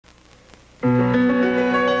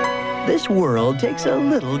This world takes a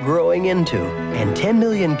little growing into, and 10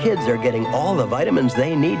 million kids are getting all the vitamins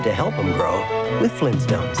they need to help them grow with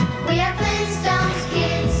Flintstones. We are Flintstones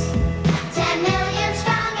kids, 10 million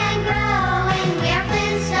strong and growing. We are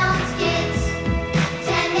Flintstones kids,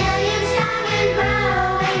 10 million strong and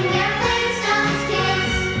growing. We are Flintstones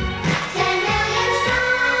kids, 10 million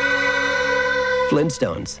strong.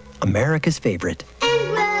 Flintstones, America's favorite.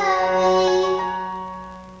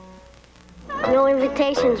 No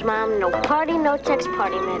invitations, Mom. No party, no Chex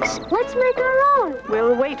Party Mix. Let's make our own.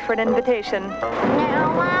 We'll wait for an invitation.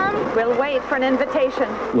 Now, Mom? We'll wait for an invitation.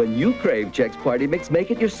 When you crave Chex Party Mix, make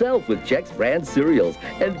it yourself with Chex brand cereals.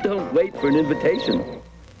 And don't wait for an invitation.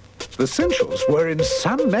 The Cinchels were in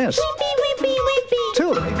some mess.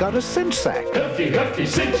 Till they got a cinch sack. Hefty, hefty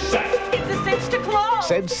cinch sack. It's a cinch to close.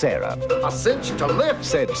 Said Sarah. A cinch to lift.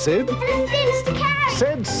 Said Sid. And a cinch to carry.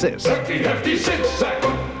 Said Sis. Hefty, hefty cinch sack.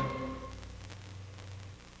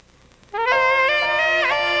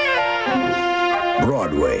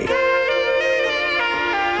 Broadway,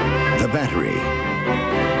 the Battery,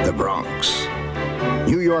 the Bronx.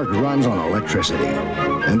 New York runs on electricity,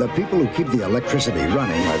 and the people who keep the electricity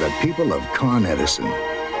running are the people of Con Edison.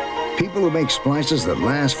 People who make splices that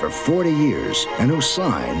last for 40 years and who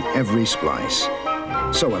sign every splice.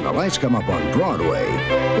 So when the lights come up on Broadway,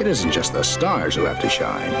 it isn't just the stars who have to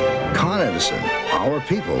shine. Con Edison, our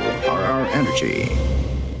people are our energy.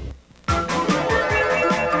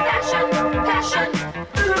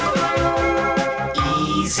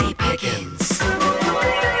 Easy pickings.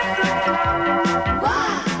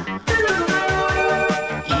 Wow.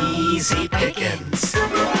 Easy pickings.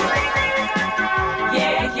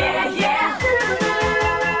 Yeah, yeah, yeah.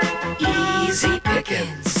 Easy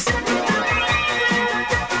pickings.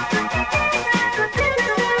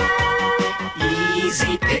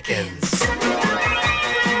 Easy pickings.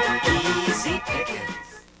 Easy pickings.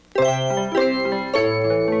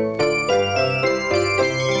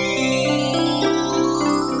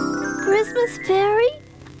 Christmas fairy?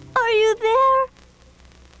 Are you there?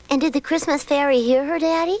 And did the Christmas fairy hear her,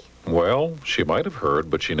 Daddy? Well, she might have heard,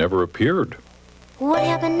 but she never appeared. What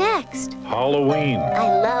happened next? Halloween.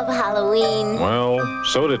 I love Halloween. Well,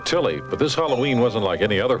 so did Tilly, but this Halloween wasn't like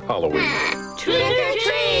any other Halloween. Trick or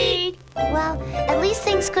treat! Well, at least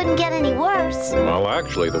things couldn't get any worse. Well,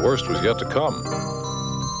 actually, the worst was yet to come.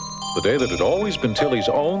 The day that had always been Tilly's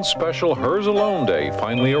own special Hers Alone Day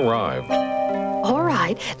finally arrived. All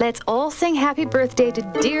right, let's all sing happy birthday to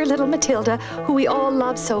dear little Matilda, who we all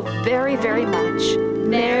love so very, very much.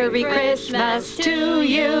 Merry Christmas to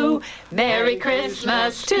you. Merry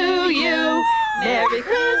Christmas to you. Merry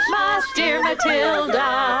Christmas, dear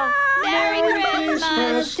Matilda. Merry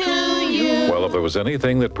Christmas to you. Well, if there was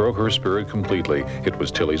anything that broke her spirit completely, it was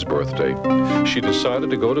Tilly's birthday. She decided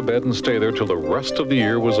to go to bed and stay there till the rest of the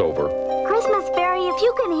year was over. Christmas fairy, if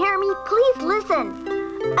you can hear me, please listen.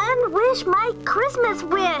 Unwish my Christmas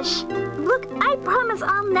wish. Look, I promise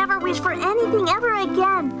I'll never wish for anything ever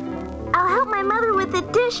again. I'll help my mother with the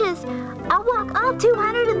dishes. I'll walk all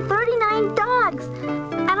 239 dogs.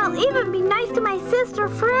 And I'll even be nice to my sister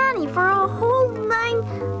Franny for a whole 3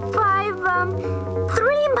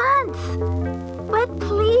 months. But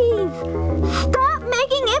please, stop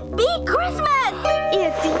making it be Christmas!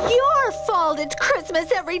 It's your fault it's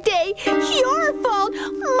Christmas every day. Your fault,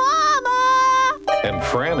 Mama! And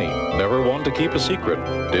Franny never wanted to keep a secret,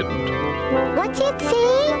 didn't. What's it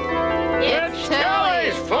saying? It's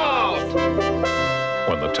Tilly's fault.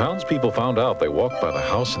 When the townspeople found out, they walked by the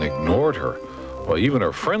house and ignored her. Well, even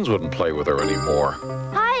her friends wouldn't play with her anymore.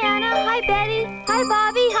 Hi, Anna. Hi, Betty. Hi,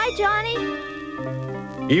 Bobby. Hi, Johnny.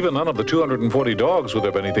 Even none of the 240 dogs would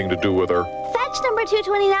have anything to do with her. Fetch number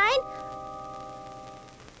 229.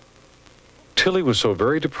 Tilly was so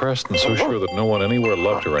very depressed and so sure that no one anywhere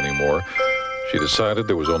loved her anymore, she decided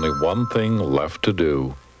there was only one thing left to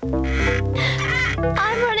do.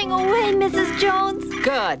 I'm running away, Mrs. Jones.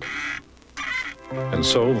 Good. And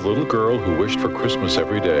so the little girl who wished for Christmas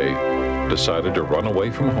every day decided to run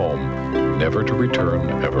away from home, never to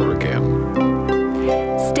return ever again.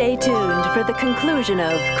 Stay tuned for the conclusion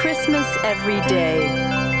of Christmas Every Day.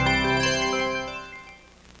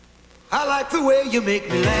 I like the way you make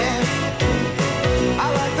me laugh. I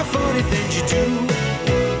like the funny things you do.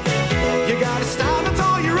 You got a style that's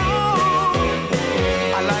all your own.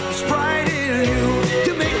 I like the sprite in you.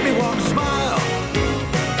 You make me want to smile.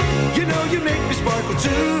 You know you make me sparkle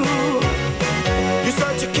too. You're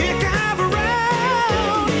such a kick to have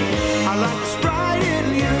around. I like the sprite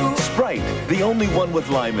in you. Sprite, the only one with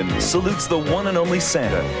Lyman, salutes the one and only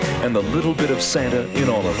Santa and the little bit of Santa in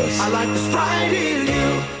all of us. I like the sprite in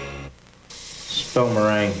you. Spell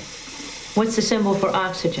meringue. What's the symbol for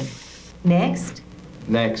oxygen? Next.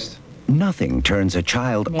 Next. Nothing turns a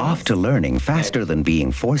child off to learning faster than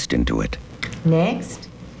being forced into it. Next.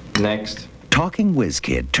 Next. Talking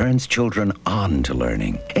WizKid turns children on to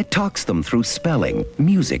learning. It talks them through spelling,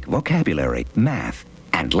 music, vocabulary, math,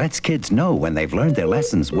 and lets kids know when they've learned their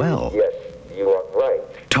lessons well. Yes, you are right.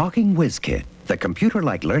 Talking WizKid, the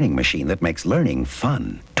computer-like learning machine that makes learning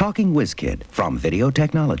fun. Talking WizKid from Video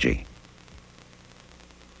Technology.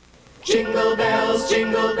 Jingle bells,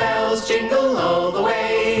 jingle all the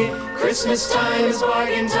way. Christmas time is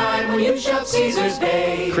bargain time when you shop Caesar's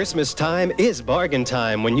Bay. Christmas time is bargain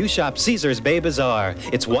time when you shop Caesar's Bay Bazaar.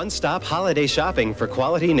 It's one-stop holiday shopping for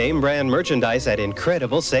quality name brand merchandise at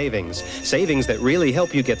incredible savings. Savings that really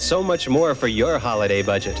help you get so much more for your holiday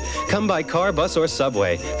budget. Come by car, bus, or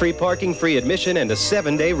subway. Free parking, free admission, and a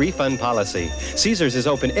 7-day refund policy. Caesar's is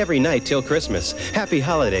open every night till Christmas. Happy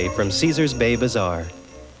holiday from Caesar's Bay Bazaar.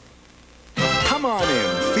 Come on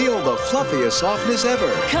in. Feel the fluffiest softness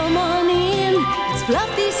ever. Come on in. It's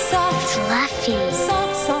fluffy soft. Fluffy.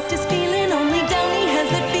 Soft, softest feeling. Only Downy has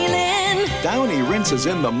that feeling. Downy rinses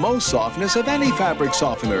in the most softness of any fabric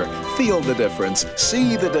softener. Feel the difference.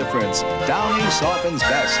 See the difference. Downy softens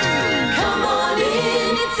best. Come on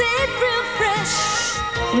in. It's April fresh.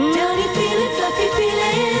 Downy feeling, fluffy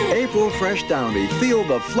feeling. April Fresh Downy. Feel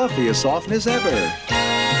the fluffiest softness ever.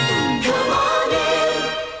 Come on in.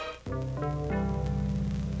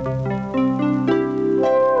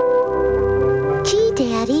 Gee,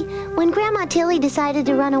 Daddy, when Grandma Tilly decided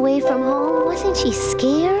to run away from home, wasn't she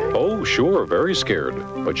scared? Oh, sure, very scared.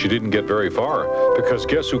 But she didn't get very far, because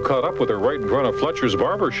guess who caught up with her right in front of Fletcher's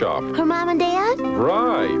barber shop? Her mom and dad?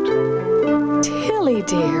 Right. Tilly,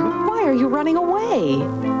 dear, why are you running away?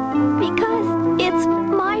 Because it's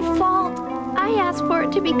my fault. I asked for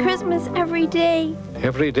it to be Christmas every day.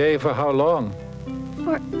 Every day for how long?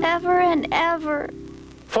 Forever and ever.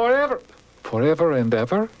 Forever. Forever and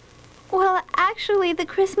ever? Well, actually, the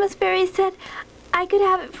Christmas fairy said I could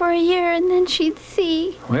have it for a year and then she'd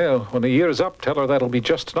see. Well, when the year's up, tell her that'll be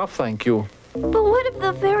just enough, thank you. But what if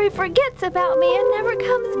the fairy forgets about me and never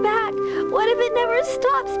comes back? What if it never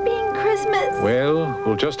stops being Christmas? Well,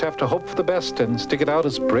 we'll just have to hope for the best and stick it out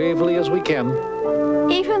as bravely as we can.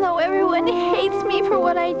 Even though everyone hates me for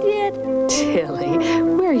what I did. Tilly,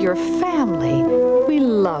 we're your family. We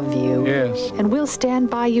love you. Yes. And we'll stand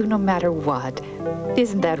by you no matter what.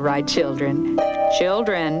 Isn't that right, children?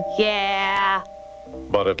 Children, yeah.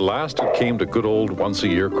 But at last it came to good old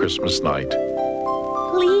once-a-year Christmas night.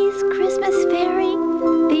 Please, Christmas fairy,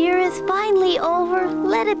 the year is finally over.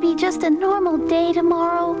 Let it be just a normal day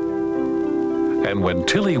tomorrow. And when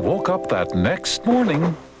Tilly woke up that next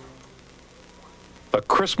morning, the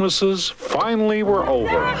Christmases finally were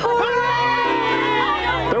over.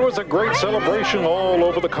 There was a great celebration all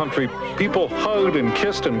over the country. People hugged and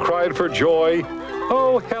kissed and cried for joy.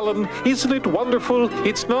 Oh, Helen, isn't it wonderful?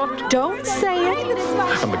 It's not? Don't say it.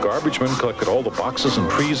 And the garbage men collected all the boxes and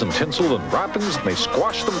trees and tinsel and wrappings, and they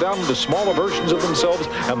squashed them down into smaller versions of themselves,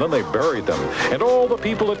 and then they buried them. And all the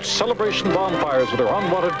people at celebration bonfires with their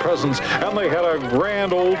unwanted presents, and they had a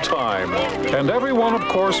grand old time. And everyone, of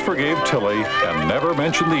course, forgave Tilly and never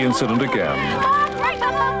mentioned the incident again.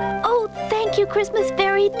 Oh, thank you, Christmas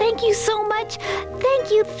fairy. Thank you so much.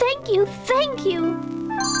 Thank you, thank you, thank you.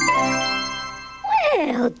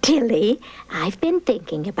 Well, Tilly, I've been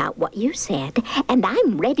thinking about what you said, and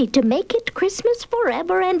I'm ready to make it Christmas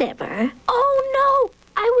forever and ever. Oh, no!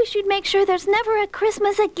 I wish you'd make sure there's never a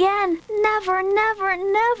Christmas again. Never, never,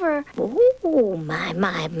 never. Oh,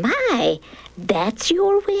 my. That's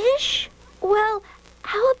your wish? Well,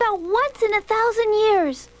 how about once in 1,000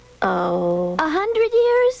 years? Oh. 100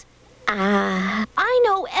 years? I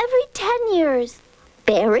know, every 10 years.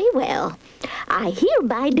 Very well. I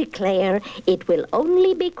hereby declare it will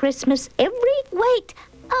only be Christmas every... Wait,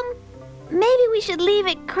 maybe we should leave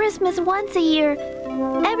it Christmas once a year.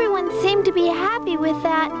 Everyone seemed to be happy with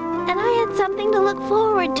that, and I had something to look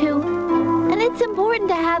forward to. And it's important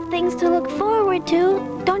to have things to look forward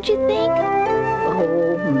to, don't you think?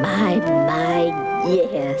 Oh, my,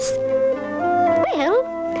 yes. Well,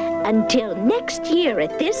 until next year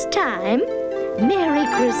at this time, Merry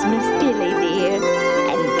Christmas, Tilly dear,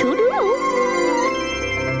 and toodaloo.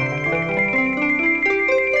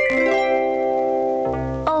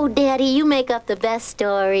 Oh, Daddy, you make up the best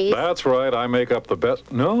stories. That's right, I make up the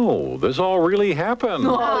best. No, this all really happened.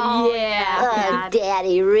 Oh, yeah.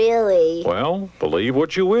 Daddy, really? Well, believe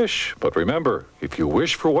what you wish. But remember, if you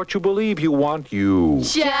wish for what you believe you want, you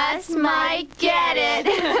Just might get it.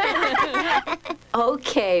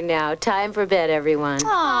 Okay, now, time for bed, everyone.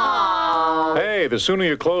 Aww. Hey, the sooner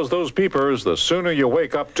you close those peepers, the sooner you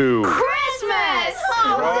wake up to Christmas! Christmas!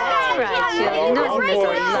 That's right, children. Don't miss a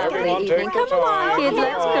lovely evening. Come along, kids,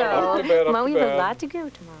 let's go. Well, we have a lot to go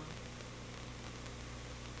tomorrow.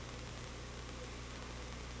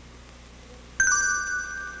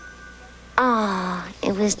 Oh,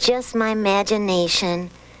 it was just my imagination.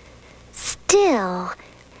 Still,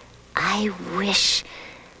 I wish...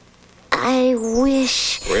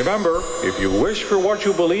 Remember, if you wish for what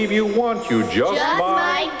you believe you want, you just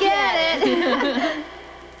might get it.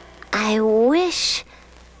 I wish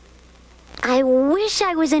I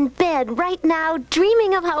was in bed right now,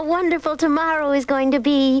 dreaming of how wonderful tomorrow is going to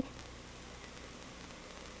be.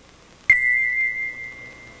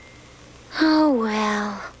 Oh,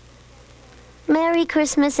 well. Merry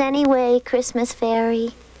Christmas anyway, Christmas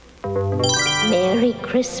Fairy. Merry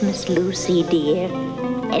Christmas, Lucy, dear,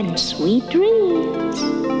 and sweet dreams.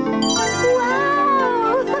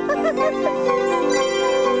 Wow!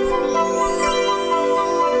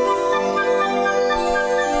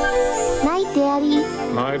 Night, Daddy.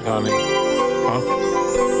 Night, honey. Huh?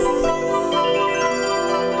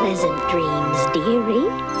 Pleasant dreams, dearie.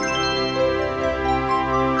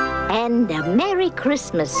 And a Merry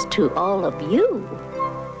Christmas to all of you.